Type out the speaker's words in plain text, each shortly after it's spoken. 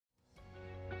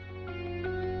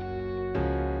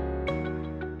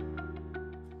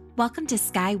Welcome to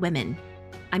Sky Women.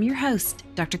 I'm your host,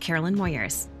 Dr. Carolyn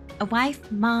Moyers, a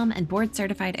wife, mom, and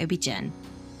board-certified OB-GYN.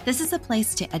 This is a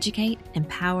place to educate,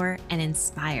 empower, and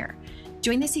inspire.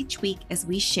 Join us each week as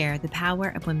we share the power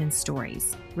of women's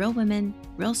stories. Real women,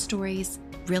 real stories,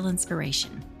 real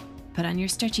inspiration. Put on your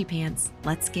stretchy pants.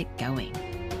 Let's get going.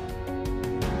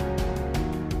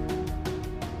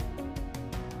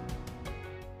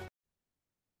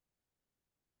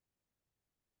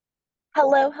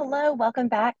 Hello. Welcome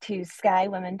back to Sky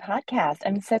Women Podcast.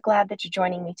 I'm so glad that you're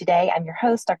joining me today. I'm your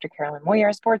host, Dr. Carolyn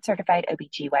Moyers, board-certified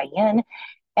OB-GYN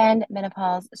and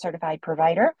menopause certified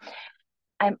provider.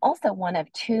 I'm also one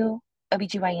of two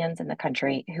OB-GYNs in the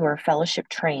country who are fellowship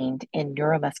trained in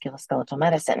neuromusculoskeletal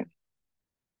medicine.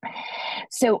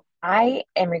 So I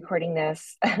am recording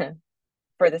this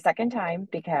for the second time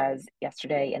because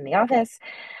yesterday in the office,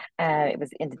 it was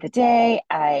the end of the day.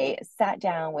 I sat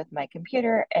down with my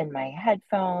computer and my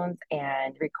headphones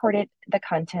and recorded the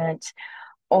content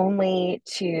only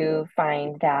to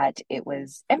find that it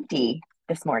was empty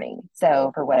this morning.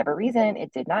 So for whatever reason,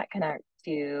 it did not connect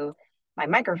to my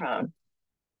microphone.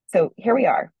 So here we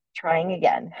are, trying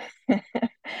again.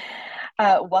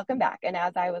 Welcome back. And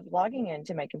as I was logging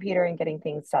into my computer and getting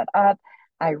things set up,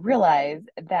 I realized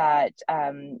that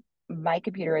my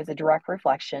computer is a direct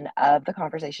reflection of the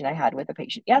conversation I had with a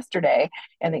patient yesterday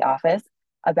in the office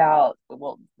about,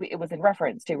 well, it was in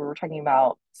reference to, we were talking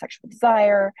about sexual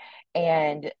desire,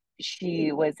 and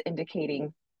she was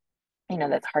indicating,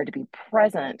 that's hard to be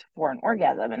present for an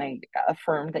orgasm. And I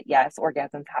affirmed that yes,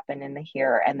 orgasms happen in the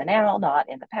here and the now, not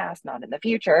in the past, not in the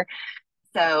future.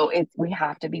 So we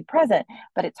have to be present,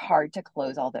 but it's hard to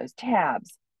close all those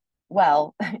tabs.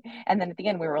 Well, and then at the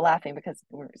end we were laughing because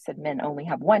we said men only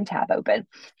have one tab open.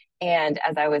 And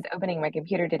as I was opening my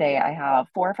computer today, I have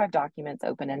 4 or 5 documents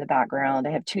open in the background.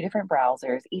 I have 2 different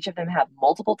browsers. Each of them have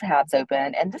multiple tabs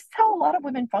open. And this is how a lot of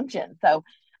women function. So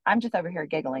I'm just over here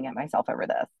giggling at myself over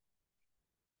this.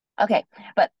 Okay,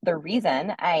 but the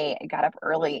reason I got up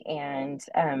early and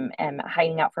am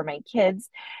hiding out for my kids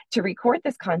to record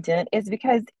this content is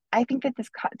because I think that this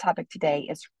topic today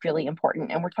is really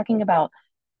important. And we're talking about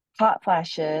hot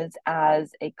flashes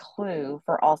as a clue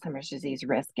for Alzheimer's disease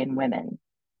risk in women.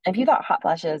 If you thought hot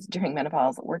flashes during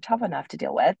menopause were tough enough to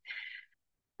deal with,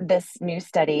 this new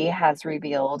study has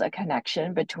revealed a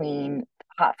connection between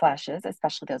hot flashes,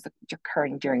 especially those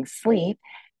occurring during sleep,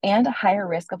 and a higher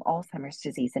risk of Alzheimer's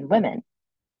disease in women.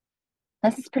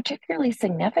 This is particularly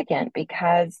significant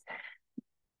because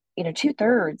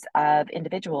 2/3 of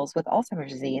individuals with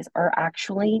Alzheimer's disease are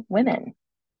actually women.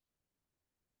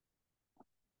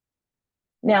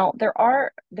 Now, there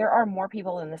are more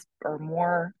people in this, or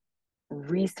more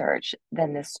research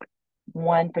than this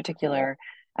one particular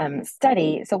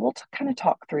study. So we'll kind of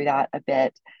talk through that a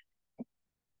bit.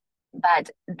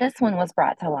 But this one was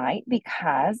brought to light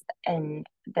because in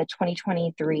the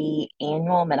 2023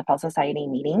 annual Menopause Society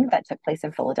meeting that took place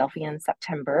in Philadelphia in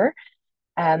September,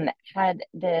 had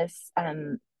this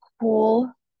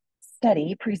cool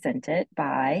study presented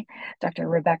by Dr.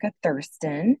 Rebecca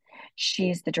Thurston.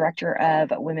 She's the director of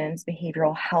Women's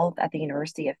Behavioral Health at the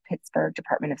University of Pittsburgh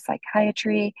Department of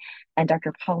Psychiatry, and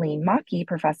Dr. Pauline Maki,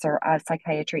 professor of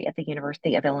psychiatry at the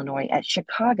University of Illinois at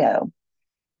Chicago.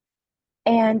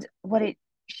 And what it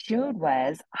showed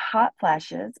was hot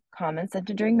flashes, common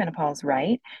symptom during menopause,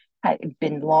 right, had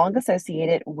been long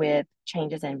associated with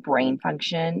changes in brain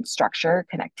function, structure,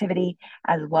 connectivity,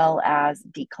 as well as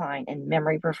decline in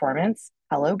memory performance.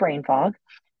 Hello, brain fog.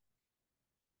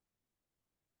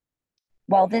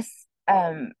 While this,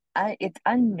 it's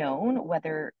unknown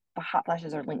whether the hot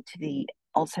flashes are linked to the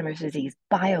Alzheimer's disease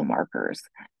biomarkers.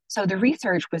 So the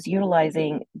research was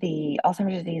utilizing the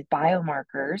Alzheimer's disease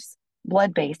biomarkers,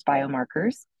 blood-based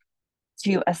biomarkers,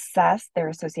 to assess their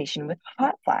association with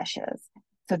hot flashes.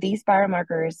 So these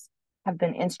biomarkers have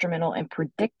been instrumental in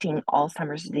predicting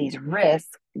Alzheimer's disease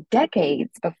risk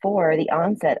decades before the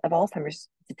onset of Alzheimer's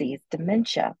disease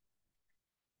dementia.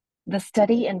 The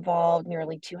study involved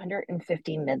nearly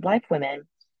 250 midlife women,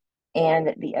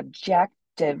 and the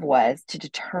objective was to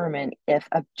determine if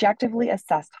objectively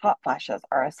assessed hot flashes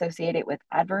are associated with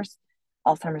adverse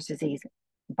Alzheimer's disease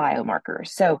biomarkers.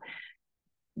 So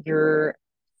you're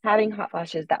having hot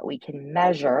flashes that we can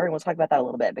measure, and we'll talk about that a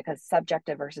little bit, because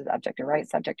subjective versus objective, right?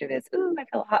 Subjective is, ooh, I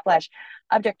feel a hot flash.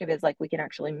 Objective is like we can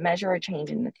actually measure a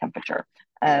change in the temperature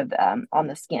of on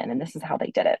the skin, and this is how they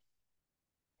did it.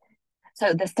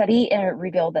 So the study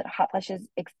revealed that hot flashes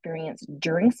experienced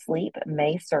during sleep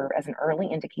may serve as an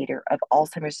early indicator of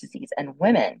Alzheimer's disease in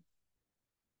women.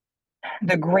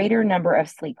 The greater number of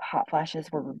sleep hot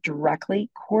flashes were directly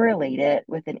correlated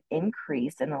with an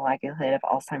increase in the likelihood of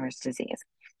Alzheimer's disease.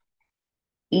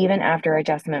 even after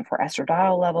adjustment for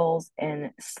estradiol levels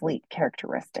and sleep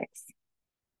characteristics.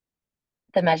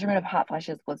 The measurement of hot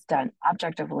flashes was done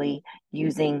objectively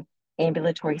using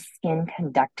ambulatory skin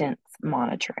conductance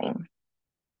monitoring.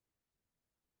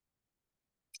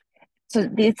 So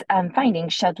these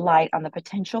findings shed light on the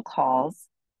potential cause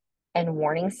and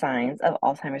warning signs of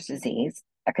Alzheimer's disease,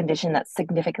 a condition that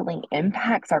significantly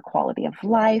impacts our quality of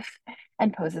life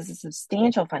and poses a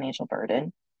substantial financial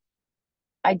burden.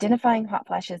 Identifying hot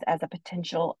flashes as a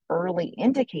potential early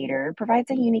indicator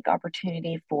provides a unique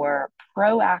opportunity for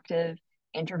proactive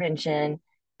intervention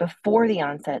before the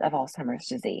onset of Alzheimer's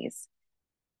disease.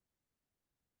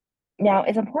 Now,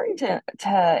 it's important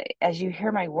as you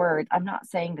hear my words, I'm not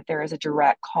saying that there is a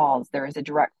direct cause, there is a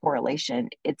direct correlation.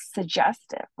 It's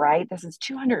suggestive, right? This is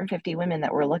 250 women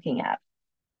that we're looking at.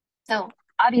 So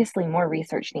obviously more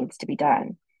research needs to be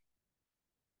done.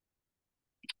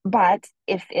 But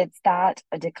if it's that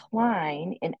a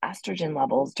decline in estrogen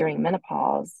levels during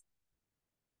menopause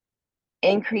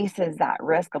increases that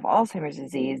risk of Alzheimer's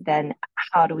disease, then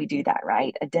how do we do that,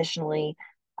 right? Additionally,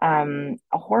 a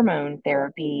hormone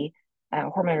therapy,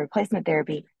 hormone replacement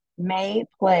therapy may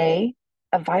play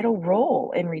a vital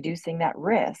role in reducing that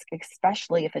risk,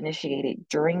 especially if initiated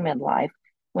during midlife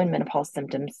when menopause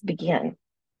symptoms begin.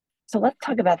 So let's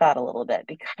talk about that a little bit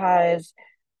because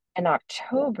in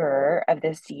October of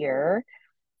this year,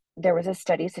 there was a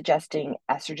study suggesting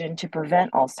estrogen to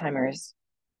prevent Alzheimer's,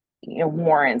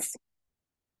 warrants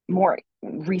more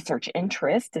research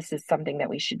interest. This is something that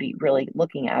we should be really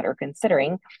looking at or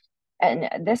considering.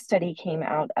 And this study came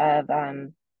out of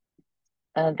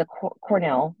the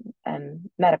Cornell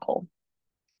Medical.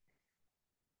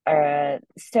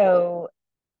 So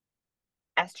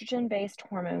estrogen-based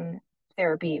hormone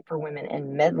therapy for women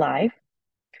in midlife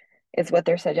is what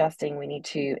they're suggesting we need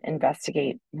to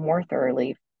investigate more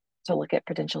thoroughly to look at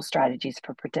potential strategies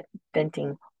for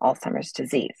preventing Alzheimer's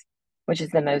disease, which is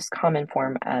the most common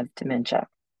form of dementia.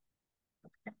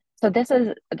 So this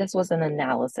was an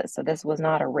analysis. So this was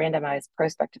not a randomized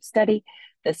prospective study.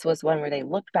 This was one where they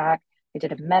looked back, they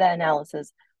did a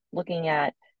meta-analysis looking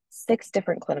at 6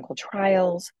 different clinical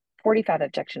trials, 45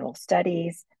 observational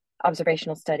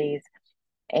studies,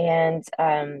 and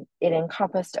it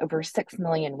encompassed over 6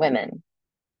 million women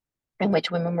in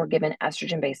which women were given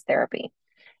estrogen-based therapy.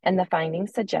 And the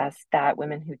findings suggest that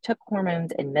women who took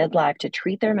hormones in midlife to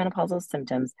treat their menopausal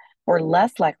symptoms were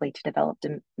less likely to develop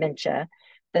dementia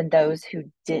than those who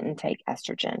didn't take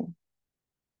estrogen.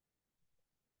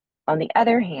 On the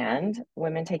other hand,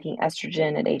 women taking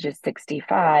estrogen at ages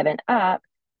 65 and up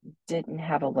didn't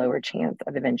have a lower chance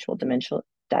of eventual dementia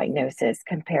diagnosis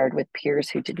compared with peers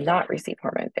who did not receive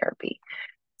hormone therapy.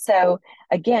 So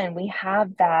again, we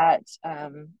have that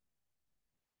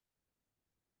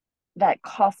that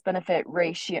cost benefit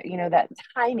ratio, that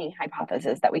timing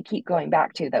hypothesis that we keep going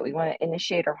back to, that we want to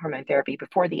initiate our hormone therapy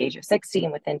before the age of 60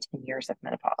 and within 10 years of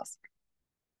menopause.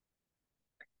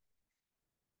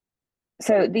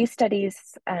 So these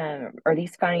studies or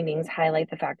these findings highlight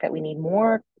the fact that we need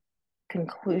more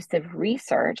conclusive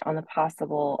research on the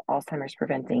possible Alzheimer's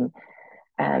preventing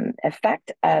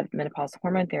effect of menopause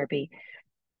hormone therapy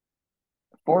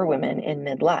for women in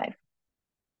midlife.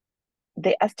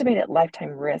 The estimated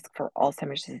lifetime risk for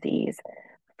Alzheimer's disease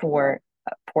for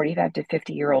a 45 to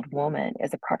 50-year-old woman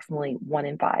is approximately 1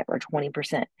 in 5 or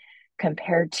 20%,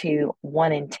 compared to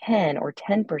 1 in 10 or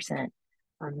 10%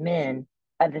 for men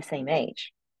of the same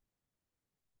age.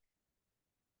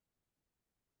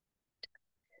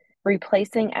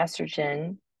 Replacing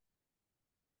estrogen,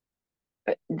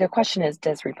 the question is,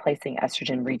 does replacing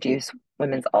estrogen reduce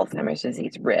women's Alzheimer's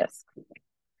disease risk?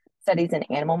 Studies in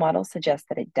animal models suggest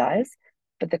that it does,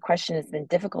 but the question has been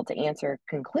difficult to answer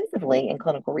conclusively in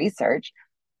clinical research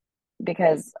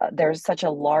because there's such a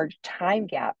large time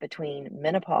gap between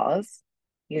menopause,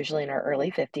 usually in our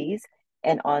early 50s,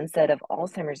 and onset of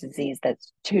Alzheimer's disease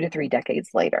that's 2 to 3 decades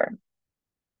later.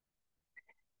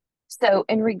 So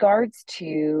in regards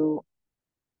to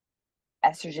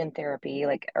estrogen therapy,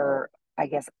 or I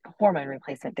guess hormone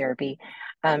replacement therapy,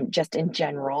 just in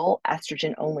general,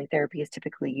 estrogen only therapy is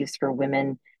typically used for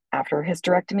women after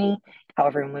hysterectomy.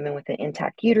 However, in women with an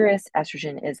intact uterus,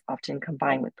 estrogen is often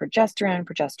combined with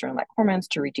progesterone-like hormones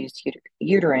to reduce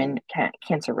uterine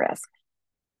cancer risk.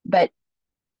 But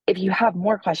if you have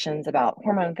more questions about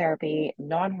hormone therapy,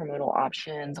 non-hormonal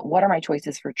options, what are my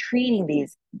choices for treating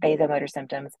these vasomotor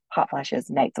symptoms, hot flashes,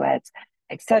 night sweats,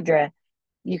 etc.,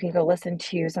 you can go listen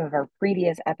to some of our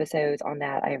previous episodes on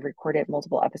that. I have recorded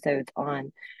multiple episodes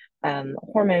on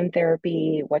hormone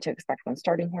therapy, what to expect when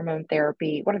starting hormone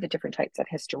therapy, what are the different types of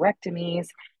hysterectomies.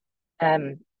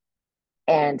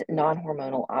 and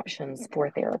non-hormonal options for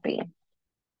therapy.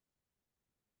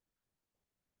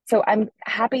 So I'm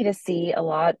happy to see a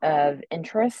lot of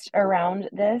interest around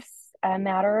this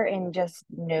matter, and just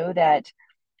know that,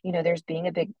 there's being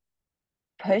a big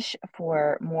push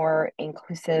for more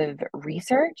inclusive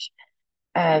research.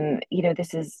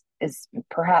 This is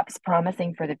perhaps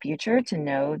promising for the future to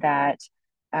know that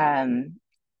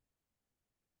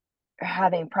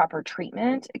having proper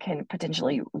treatment can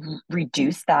potentially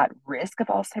reduce that risk of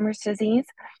Alzheimer's disease.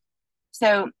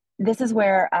 So this is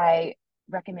where I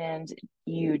recommend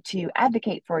you to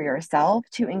advocate for yourself,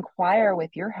 to inquire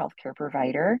with your healthcare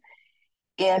provider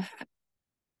if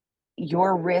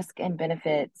your risk and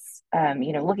benefits,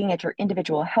 looking at your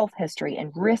individual health history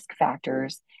and risk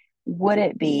factors, would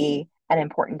it be an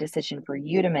important decision for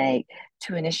you to make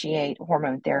to initiate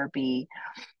hormone therapy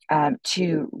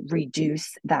to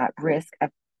reduce that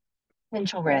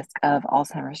potential risk of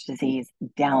Alzheimer's disease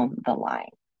down the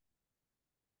line?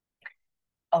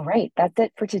 All right, that's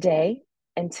it for today.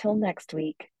 Until next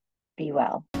week, be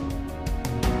well.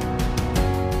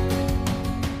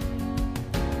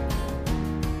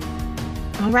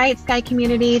 All right, Sky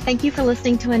community, thank you for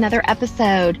listening to another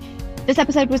episode. This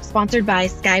episode was sponsored by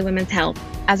Sky Women's Health.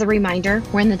 As a reminder,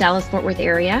 we're in the Dallas-Fort Worth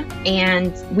area,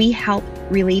 and we help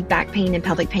relieve back pain and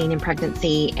pelvic pain in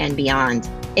pregnancy and beyond.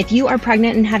 If you are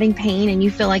pregnant and having pain and you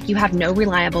feel like you have no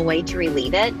reliable way to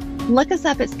relieve it, look us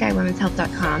up at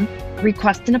skywomenshealth.com,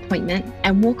 request an appointment,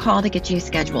 and we'll call to get you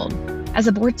scheduled. As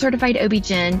a board-certified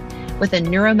OB-GYN with a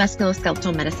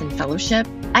neuromusculoskeletal medicine fellowship,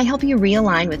 I help you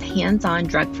realign with hands-on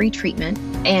drug-free treatment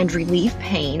and relieve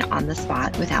pain on the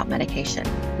spot without medication.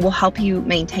 We'll help you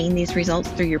maintain these results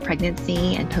through your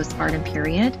pregnancy and postpartum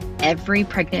period. Every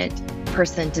pregnant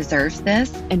person deserves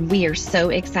this, and we are so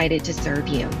excited to serve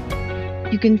you.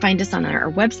 You can find us on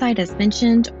our website, as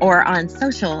mentioned, or on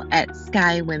social at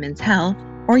Sky Women's Health,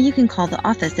 or you can call the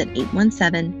office at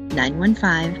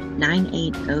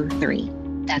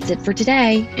 817-915-9803. That's it for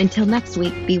today. Until next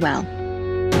week, be well.